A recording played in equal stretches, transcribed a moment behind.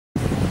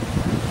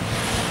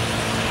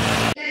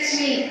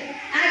లక్ష్మి.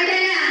 ఆ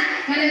విధంగా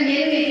మనం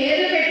ఎన్ని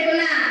పేర్లు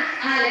పెట్టుకున్నా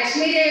ఆ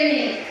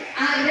లక్ష్మీదేవిని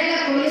ఆ విధంగా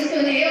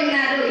కొలుస్తూనే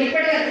ఉన్నారు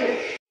ఇప్పటి వరకు.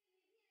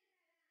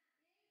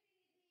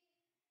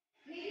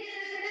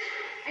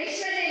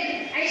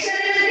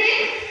 ఐశ్వర్యం అంటే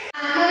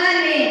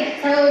అమ్మవారిని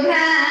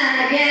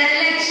సౌభాగ్య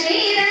లక్ష్మీ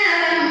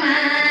రావమ్మ,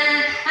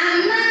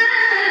 అమ్మ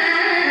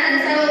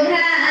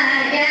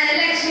సౌభాగ్య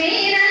లక్ష్మీ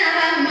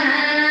రావమ్మ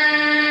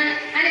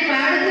అని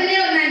పాడుతూనే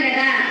ఉన్నాం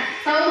కదా.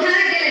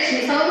 సౌభాగ్య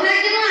లక్ష్మి,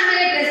 సౌభాగ్యము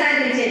ఆమె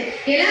ప్రసాదించేది.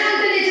 ఎలా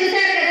ఉంటుంది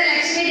చూశారు కదా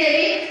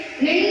లక్ష్మీదేవి,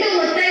 నిండు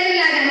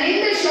ముత్తైదులాగా,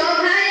 నిండు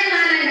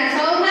శోభాయమానంగా,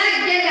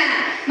 సౌభాగ్యంగా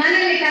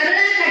మనల్ని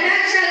కరుణా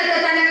కటాక్షాలతో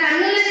తన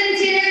కన్నుల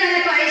నుంచినే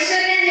మనకు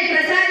ఐశ్వర్యాన్ని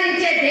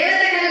ప్రసాదించే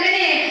దేవత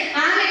కనుకనే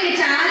ఆమెకి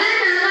చాలా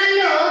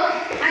నామాల్లో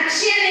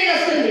అక్షి అనేది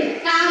వస్తుంది.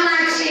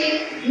 కామాక్షి,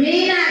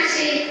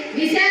 మీనాక్షి,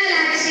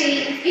 విశాలాక్షి,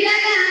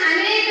 ఇలాగా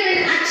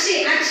అనేకమైన అక్షి.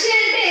 అక్షి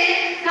అంటే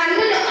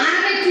కన్నులు.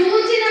 ఆమె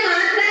చూచిన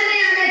మాత్రాన్ని,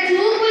 ఆమె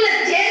చూపుల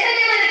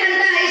చేతనే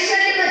మనకంతా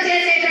ఐశ్వర్యం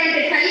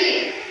వచ్చేసేటువంటి తల్లి.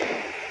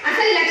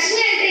 అసలు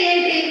లక్ష్మి అంటే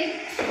ఏంటి?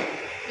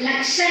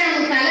 లక్షణము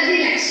కలది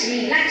లక్ష్మి.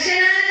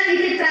 లక్షణ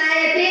ఇది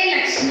త్రాయతే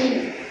లక్ష్మి,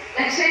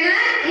 లక్షణ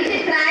ఇది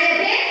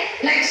త్రాయతే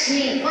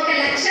లక్ష్మి. ఒక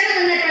లక్షణం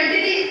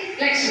ఉన్నటువంటిది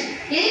లక్ష్మి.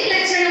 ఏం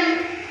లక్షణం?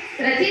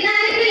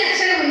 ప్రతిదానికి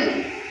లక్షణం ఉంది.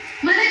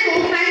 మనకు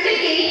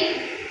కంటికి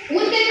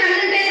ఊరికే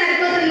కన్నుంటే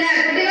సరిపోతుందా?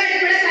 గుడ్డివాడికి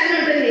కూడా కన్ను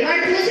ఉంటుంది,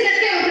 వాడు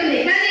చూసినట్టే ఉంటుంది.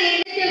 కానీ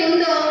ఏదైతే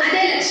ఉందో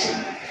అదే లక్ష్మి.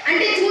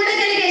 అంటే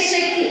చూడగలిగే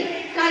శక్తి.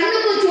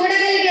 కన్నుకు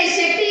చూడగలిగే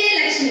శక్తియే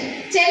లక్ష్మి.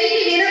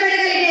 చెవికి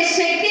వినబడగలిగే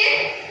శక్తి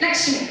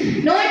లక్ష్మి.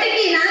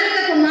 నోటికి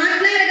నాలుకకు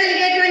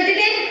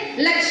మాట్లాడగలిగేటువంటిదే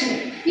లక్ష్మి.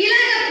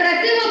 ఇలాగ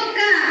ప్రతి ఒక్క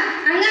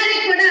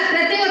అంగానికి కూడా,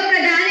 ప్రతి ఒక్క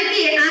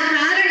దానికి ఆ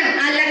కారణం,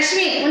 ఆ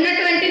లక్ష్మి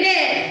ఉన్నటువంటిదే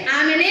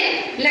ఆమెనే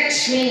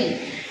లక్ష్మి.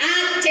 ఆ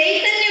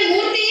చైతన్య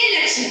మూర్తియే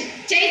లక్ష్మి.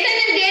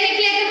 చైతన్యం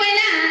దేనికి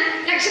లేకపోయినా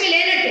లక్ష్మి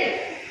లేనట్టే.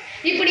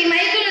 ఇప్పుడు ఈ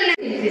మైకులు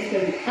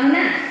వినిపిస్తుంది,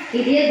 అవునా?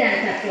 ఇదే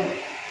దాని తత్వం.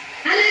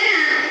 అలాగా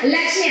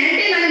లక్ష్మి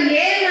అంటే మనం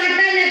ఏం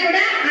మాట్లాడినా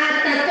కూడా ఆ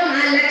తత్వం,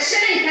 ఆ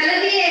లక్షణం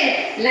కలదియే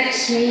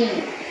లక్ష్మి.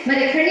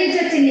 మరి ఎక్కడి నుంచి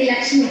వచ్చింది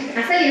లక్ష్మి?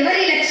 అసలు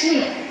ఎవరి లక్ష్మి?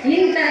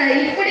 ఇంత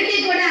ఇప్పటికీ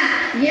కూడా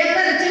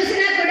ఎవరు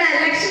చూసినా కూడా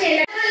లక్ష్మి.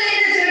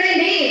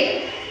 చూడండి,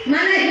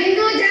 మన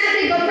హిందూ జాతి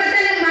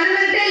గొప్పతనం,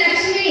 మనమంటే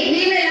లక్ష్మి,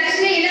 ఈమె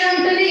లక్ష్మి ఇలా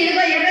ఉంటుంది,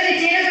 ఇదిగో ఎవరి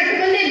చీర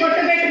కట్టుకుంది,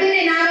 బొట్టు పెట్టుకుంది,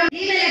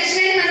 ఈమె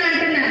లక్ష్మి అని మనం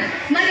అంటున్నాం.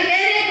 మరి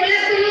వేరే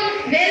కులస్తులు,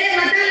 వేరే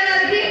మతాల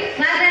వారికి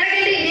వారిని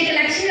అడగండి, మీకు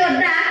లక్ష్మి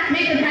వద్దా,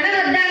 మీకు ధనం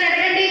వద్దా అని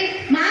అడగండి.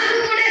 మాకు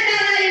కూడా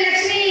కావాలి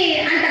లక్ష్మి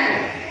అంటారు.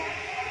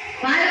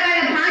 వాళ్ళ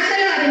వాళ్ళ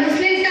భాషలో, అది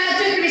ముస్లిమ్స్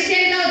కావచ్చు,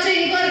 క్రిస్టియన్ కావచ్చు,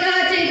 ఇంకోరు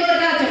కావచ్చు, ఇంకోరు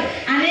కావచ్చు,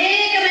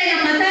 అనేకమైన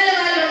మతాల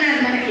వాళ్ళు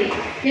ఉన్నారు మనకి.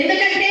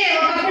 ఎందుకంటే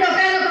ఒకప్పుడు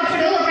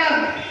ఒక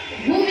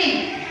భూమి,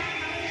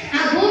 ఆ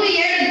భూమి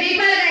 7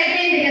 ద్వీపాలుగా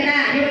అయిపోయింది కదా.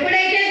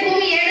 ఎప్పుడైతే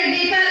భూమి 7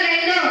 ద్వీపాలుగా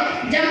అయిందో,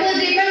 జంబూ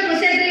ద్వీపం,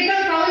 కుశ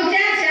ద్వీపం, కౌంచ,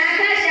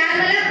 శాఖ,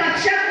 శ్యామల,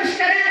 పక్ష,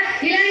 పుష్కర,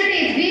 ఇలాంటి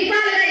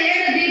ద్వీపాలుగా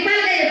 7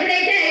 ద్వీపాలుగా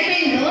ఎప్పుడైతే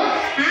అయిపోయిందో,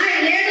 ఆ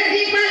 7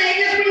 ద్వీపాలు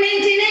అయినప్పటి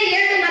నుంచినే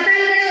 7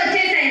 మతాలు కూడా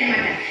వచ్చేసాయి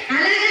అన్నమాట.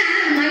 అలాగా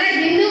మన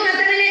హిందూ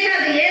మతమనే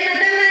కాదు, ఏ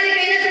మతం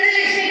వారికైనా కూడా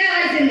లక్ష్మి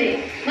కావాల్సింది.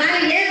 వాళ్ళు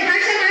ఏ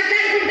భాష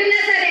మాట్లాడుకుంటున్నా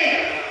సరే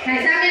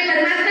పైసామే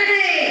పరమాత్మ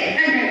హై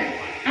అంటారు,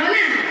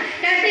 అవునా?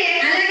 కాబట్టి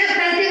అలాగా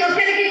ప్రతి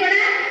ఒక్కరికి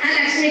కూడా ఆ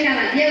లక్ష్మి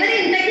కావాలి. ఎవరు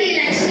ఇంతకీ ఈ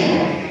లక్ష్మి?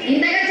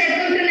 ఇంతగా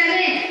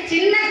చెప్పుకుంటున్నామే.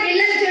 చిన్న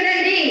పిల్లలు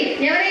చూడండి,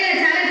 ఎవరైనా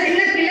చాలా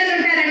చిన్న పిల్లలు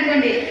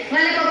ఉంటారనుకోండి,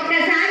 వాళ్ళకి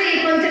ఒక్కసారి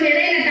కొంచెం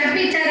ఏదైనా డబ్బు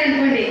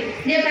ఇచ్చారనుకోండి,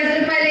 నేను 10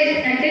 రూపాయలు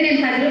అంటే, నేను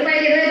 10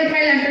 రూపాయలు 20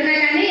 రూపాయలు అంటున్నా,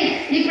 కానీ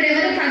ఇప్పుడు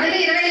ఎవరు 10,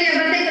 20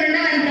 ఎవరి దగ్గర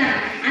ఉండవంట.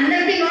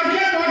 అందరికీ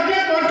నోట్లో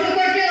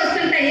కోట్లు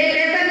వస్తుంటాయి. ఏ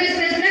పేపర్ న్యూస్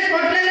వేసినా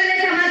కోట్లలోనే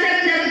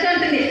సమాచారం జరుగుతూ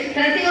ఉంటుంది.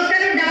 ప్రతి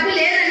ఒక్కరు డబ్బు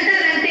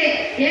లేదంటారంటే,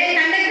 ఏ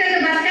కండక్టర్,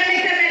 బస్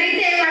కండక్టర్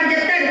అడిగితే వాడు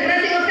చెప్తాడు,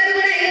 ప్రతి ఒక్కరు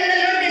కూడా 500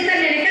 నోట్లు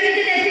ఇస్తారు, నేను ఎక్కడి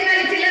నుంచి తెచ్చి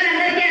వాళ్ళ చిల్లర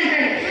అందరికీ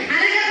అంటాడు.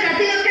 అలాగా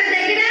ప్రతి ఒక్కరి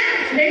దగ్గర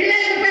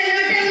 2000 రూపాయల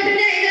నోటే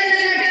ఉంటుంది,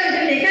 500 నోటే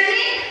ఉంటుంది,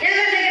 కానీ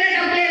ఎవరి దగ్గర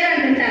డబ్బు లేదు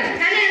అంటుంటారు.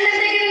 కానీ అందరి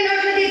దగ్గర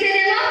నోట్లు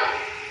తీసేదేమో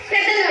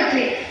పెద్ద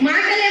నోట్లే,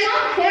 మాటలేమో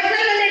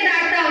కోట్లలోనే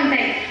దాటుతూ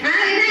ఉంటాయి. ఆ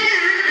విధంగా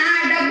ఆ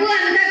డబ్బు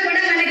అంతా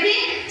కూడా మనకి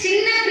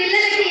చిన్న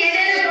పిల్లలకి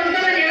ఏదైనా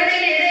కొనుక్కోమని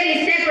ఎవరైనా ఏదైనా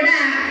ఇస్తే కూడా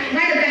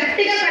వాడు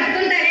గట్టిగా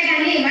పట్టుకుంటాడే,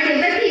 కానీ వాడు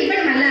ఎవరికి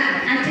ఇవ్వడు. మళ్ళా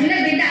ఆ చిన్న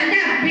బిడ్డ అంటే,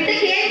 ఆ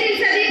బిడ్డకి ఏం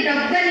తెలుస్తుంది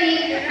డబ్బు అని.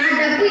 ఆ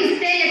డబ్బు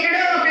ఇస్తే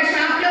ఎక్కడో ఒక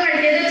షాప్ లో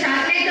వాడికి ఏదో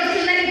చాక్లెట్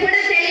వస్తుందని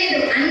కూడా తెలియదు.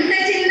 అంత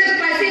చిన్న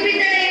పసి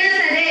బిడ్డడైనా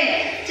సరే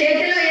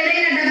చేతిలో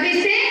ఏదైనా డబ్బు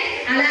ఇస్తే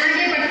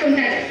అలాగే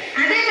పట్టుకుంటాడు.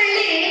 అదే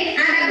మళ్ళీ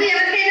ఆ డబ్బు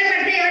ఎవరికైనా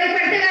పడితే, ఎవరికి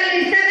పడితే వాళ్ళు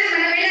ఇస్తారా?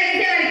 మనం వెళ్ళి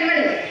అడిగితే వాడికి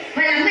ఇవ్వడు,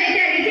 వాళ్ళ అమ్మ అయితే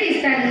అడిగితే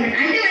ఇస్తాడు అనమాట.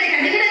 అంటే వాడికి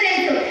అది కూడా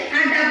తెలుసు,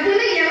 ఆ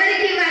డబ్బును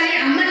ఎవరికి ఇవ్వాలి,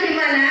 అమ్మకి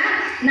ఇవ్వాలా,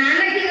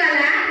 నాన్నకి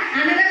ఇవ్వాలా,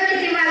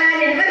 అన్నదమ్ములకి ఇవ్వాలా,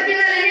 ఎవరికి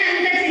ఇవ్వాలని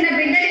అంత చిన్న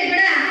బిడ్డకి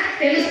కూడా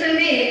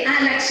తెలుస్తుంది ఆ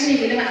లక్ష్మి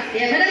విలువ.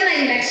 ఎవరమ్మా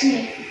ఈ లక్ష్మి?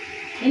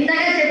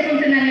 ఇంతగా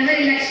చెప్పుకుంటున్నాను,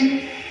 ఎవరి లక్ష్మి?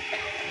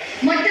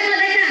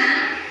 మొట్టమొదట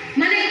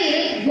మనకి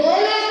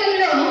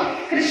గోలోకంలో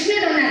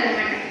కృష్ణుడు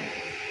ఉన్నారన్నమాట.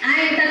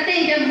 ఆయన తప్ప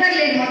ఇంకెవ్వరు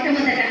లేదు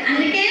మొట్టమొదట.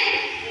 అందుకే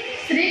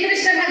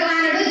శ్రీకృష్ణ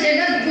భగవానుడు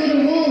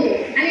జగద్గురువు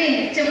అని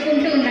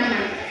చెప్పుకుంటూ ఉన్నాం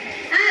మనం.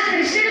 ఆ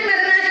కృష్ణుడు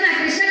పరమాత్మ,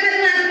 కృష్ణ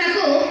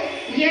పరమాత్మకు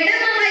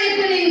ఎడమ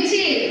వైపు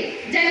నుంచి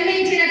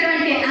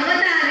జన్మించినటువంటి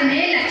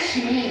అవతారమే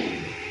లక్ష్మి.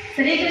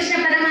 శ్రీకృష్ణ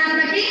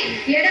పరమాత్మకి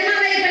ఎడమ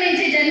వైపు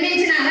నుంచి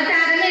జన్మించిన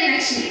అవతారమే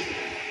లక్ష్మి.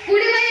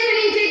 కుడివైపు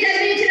నుంచి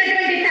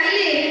జన్మించినటువంటి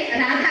తల్లి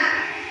రాధ.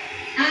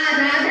 ఆ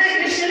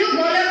రాధాకృష్ణులు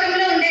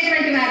గోలోకంలో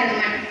ఉండేటువంటి వారు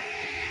అన్నమాట.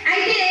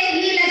 అయితే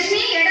ఈ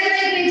లక్ష్మి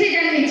ఎడమవైపు నుంచి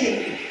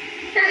జన్మించింది.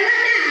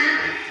 తర్వాత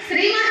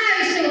శ్రీ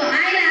మహావిష్ణువు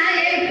ఆయన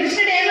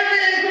కృష్ణుడు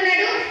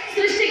ఏమవ్వాలనుకున్నాడు?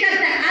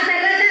 సృష్టికర్త. ఆ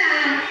తర్వాత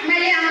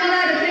మళ్ళీ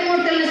అమ్మవారు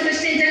త్రిమూర్తులను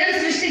సృష్టించడం,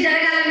 సృష్టి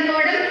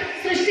జరగాలనుకోవడం,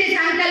 సృష్టి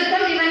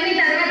సంకల్పం, ఇవన్నీ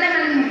తర్వాత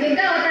మనం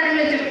దుర్గా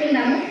అవతారంలో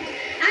చెప్పుకుందాము.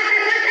 ఆ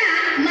తర్వాత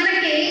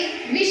మనకి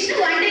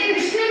విష్ణువు అంటే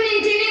కృష్ణుడి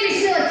నుంచినే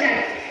విష్ణువు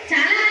వచ్చాడు.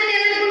 చాలా మంది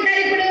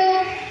ఏమనుకుంటారు, ఇప్పుడు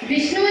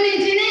విష్ణువు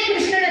నుంచినే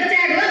కృష్ణుడు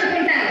వచ్చాడు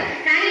అనుకుంటారు.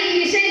 కానీ ఈ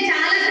విషయం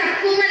చాలా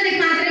తక్కువ మందికి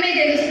మాత్రమే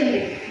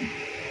తెలుస్తుంది.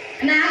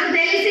 నాకు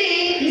తెలిసి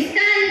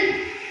ఇస్కాన్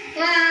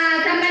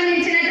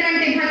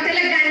సంబంధించినటువంటి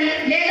భక్తులకు కానీ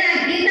లేదా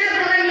గీతా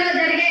భవన్లో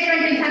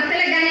జరిగేటువంటి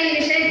భక్తులకు కానీ ఈ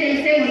విషయం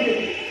తెలిసే ఉంటుంది.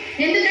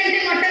 ఎందుకంటే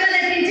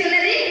మొట్టమొదటి నుంచి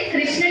ఉన్నది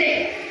కృష్ణుడే.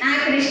 ఆ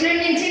కృష్ణుడి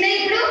నుంచినే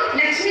ఇప్పుడు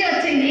లక్ష్మి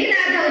వచ్చింది,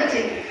 రాధ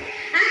వచ్చింది.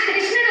 ఆ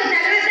కృష్ణుడు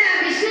తర్వాత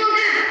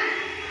విష్ణువుగా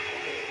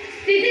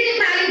స్థితిని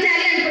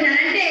పాలించాలి అనుకున్నాడు.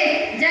 అంటే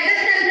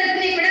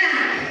జగత్తంతటిని కూడా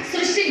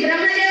సృష్టి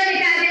బ్రహ్మదేవుని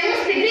కార్యము,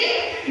 స్థితి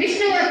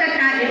విష్ణువు యొక్క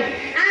కార్యం.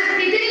 ఆ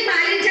స్థితిని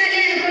పాలించాలి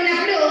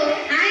అనుకున్నప్పుడు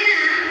ఆయన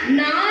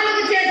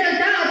 4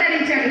 చేతులతో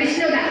అవతరించాడు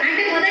విష్ణువుగా.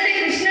 అంటే మొదట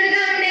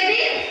కృష్ణుడిగా ఉండేది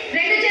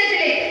 2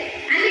 చేతులే.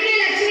 అందుకే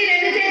లక్ష్మి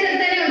 2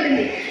 చేతులతోనే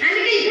ఉంటుంది.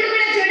 అందుకే ఇప్పుడు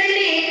కూడా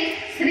చూడండి,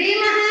 శ్రీ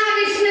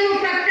మహావిష్ణువు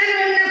పక్కన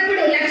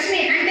ఉన్నప్పుడు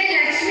లక్ష్మి, అంటే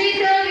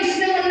లక్ష్మితో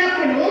విష్ణువు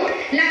ఉన్నప్పుడు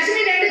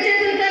లక్ష్మి 2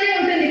 చేతులతోనే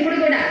ఉంటుంది. ఇప్పుడు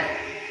కూడా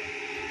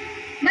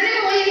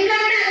మనము ఇంట్లో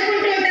కూడా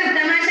అనుకుంటూ ఉంటాం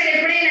తమాషా.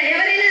 ఎప్పుడైనా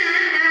ఎవరైనా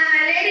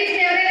లేడీస్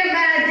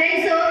ఎవరైనా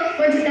జెంట్స్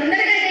కొంచెం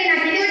తొందరగా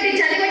నాకు ఇది కొట్టి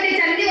చలి కొట్టి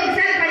చల్లి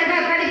ఒకసారి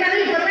 10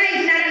 పనులు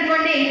పురమాయించినాడు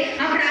అనుకోండి,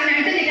 అప్పుడు ఆమె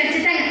అంటుంది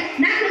ఖచ్చితంగా,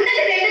 నాకు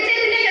ఉన్నది 2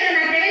 చేతులే కదా,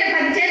 నాకేమైనా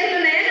 10 చేతులు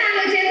ఉన్నాయా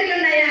 4 చేతులు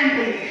ఉన్నాయా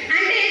అంటుంది.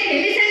 అంటే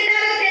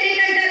తెలిసంటారో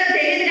తెలియకంటారో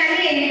తెలియదు,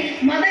 కానీ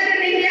మొదటి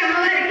నుండి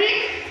అమ్మవారికి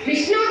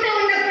విష్ణువుతో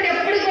ఉన్నప్పుడు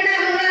ఎప్పుడు కూడా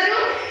అమ్మవారు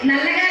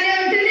నల్లగానే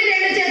ఉంటుంది,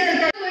 2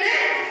 చేతులతో కూడా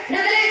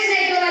డబలెక్స్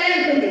అయిపోవాలి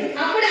ఉంటుంది.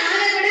 అప్పుడు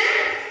ఆమె కూడా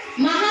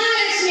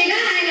మహాలక్ష్మిగా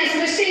ఆయన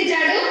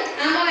సృష్టించాడు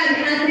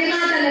అమ్మవారిని. ఆ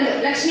త్రిమాతలలో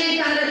లక్ష్మీ,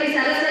 పార్వతి,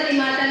 సరస్వతి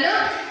మాతల్లో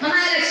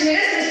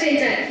మహాలక్ష్మిగా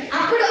సృష్టించాడు.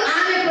 అప్పుడు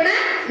ఆమె కూడా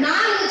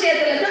 4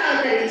 చేతులతో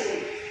అవతరించింది.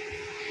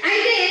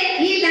 అయితే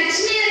ఈ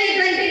లక్ష్మి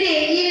అనేటువంటిది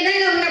ఈ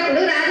విధంగా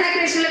ఉన్నప్పుడు,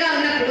 రాధాకృష్ణులుగా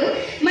ఉన్నప్పుడు,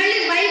 మళ్ళీ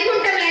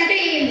వైకుంఠంలో అంటే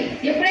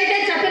ఎప్పుడైతే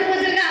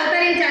చతుర్భుజులుగా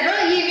అవతరించారో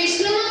ఈ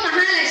విష్ణువు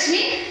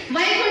మహాలక్ష్మి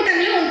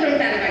వైకుంఠంలో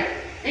ఉంటుంటారు. వాళ్ళు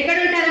ఎక్కడ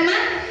ఉంటారమ్మా?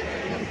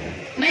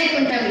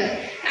 వైకుంఠంలో.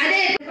 అదే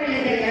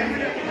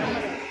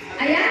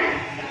అయ్యా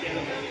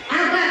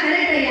అబ్బా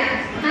కరెక్ట్ అయ్యా,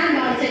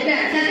 బాగా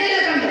చెప్పారు.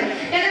 సత్యలోకంలో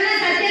ఏదన్నా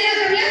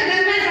సత్యలోకంలో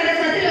బ్రహ్మ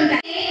సరస్వతులు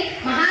ఉంటాయి.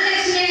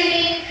 మహాలక్ష్మి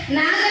అని,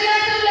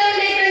 నాగలోకంలో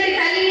ఉండేటువంటి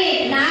తల్లిని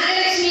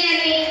నాగలక్ష్మి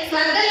అని,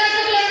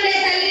 స్వర్గలోకంలో ఉండే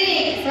తల్లిని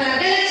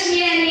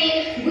స్వర్గలక్ష్మి అని,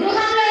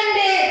 గృహంలో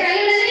ఉండే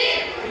తల్లులని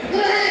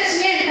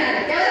గృహలక్ష్మి అంటారు.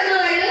 ఎవరమ్మా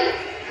వాళ్ళు?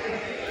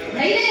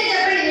 ధైర్యంగా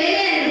చెప్పండి.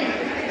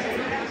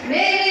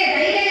 వేరే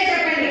ధైర్యంగా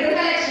చెప్పండి.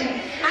 గృహలక్ష్మి.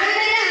 ఆ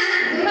విధంగా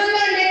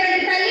గృహంలో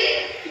ఉండేటువంటి తల్లి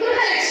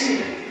గృహలక్ష్మి.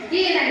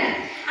 ఈ విధంగా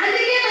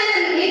అందుకే మనం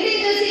ఇంటిని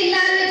చూసి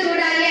ఇల్లాలను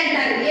చూడాలి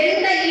అంటారు.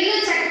 ఎంత ఇల్లు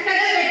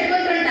చక్కగా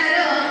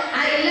పెట్టుకుంటుంటారో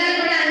ఆ ఇల్లాలు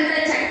కూడా అంత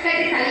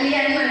చక్కటి తల్లి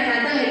అని మనకు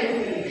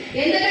అర్థమైపోతుంది.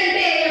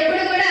 ఎందుకంటే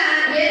ఎప్పుడు కూడా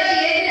ఏదో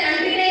ఏది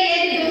అంటితే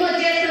ఏది దుమ్ము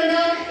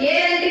వచ్చేస్తుందో,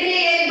 ఏది అంటితే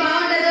ఏది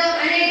బాగుంటుందో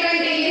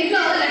అనేటువంటి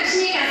ఇంట్లో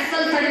లక్ష్మికి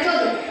అస్సలు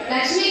సరిపోదు.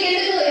 లక్ష్మికి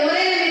ఎందుకు,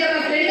 ఎవరైనా మీరు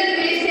ఒక ఫ్రెండ్ని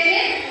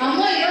పిలిస్తేనే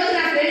అమ్మో ఈరోజు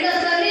నా ఫ్రెండ్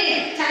వస్తుంది,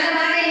 చాలా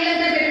బాగా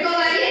ఇల్లంతా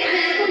పెట్టుకోవాలి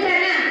అని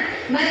అనుకుంటారా?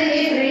 మరి మీ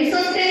ఫ్రెండ్స్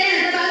వస్తేనే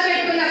అంత బాగా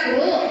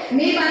పెట్టుకున్నప్పుడు,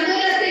 మీ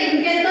బంధువులు వస్తే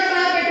ఇంకెంతో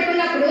బాగా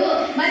పెట్టుకున్నప్పుడు,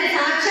 మరి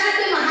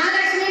సాక్షాత్తు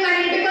మహాలక్ష్మి మన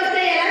ఇంటికి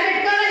వస్తే ఎలా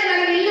పెట్టుకోవాలి?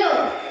 మనం ఇల్లు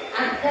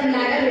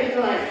అద్దంలాగా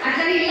పెట్టుకోవాలి.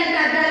 అట్లనే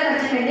ఇల్లంతా అద్దాలు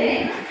వచ్చండి.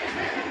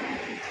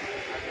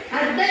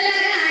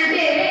 అద్దంలాగా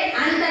అంటే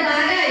అంత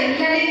బాగా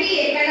ఇళ్ళకి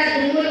ఎక్కడ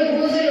దుమ్ములు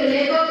బూజులు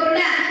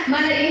లేకోకుండా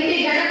మన ఇంటి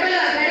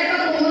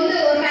గడపకు ముందు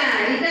ఒక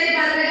ఇత్తడి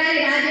పాత్ర కానీ,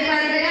 రాగి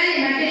పాత్ర కానీ,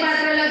 మట్టి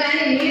పాత్రలో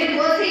కానీ నీరు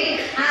పోసి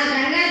ఆ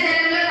గంగా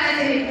జలంలో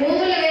కాసిన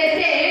పువ్వులు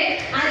వేస్తే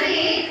అది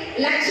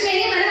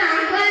లక్ష్మిని మనం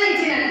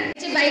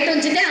ఆహ్వానించినట్టు. బయట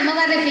ఉంచితే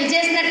అమ్మవారిని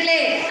పిలిచేసినట్లే,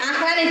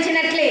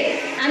 ఆహ్వానించినట్లే.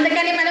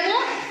 అందుకని మనము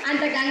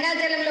అంత గంగా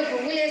జలంలో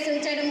పువ్వులు వేసి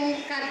ఉంచడము,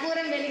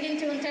 కర్పూరం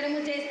వెలిగించి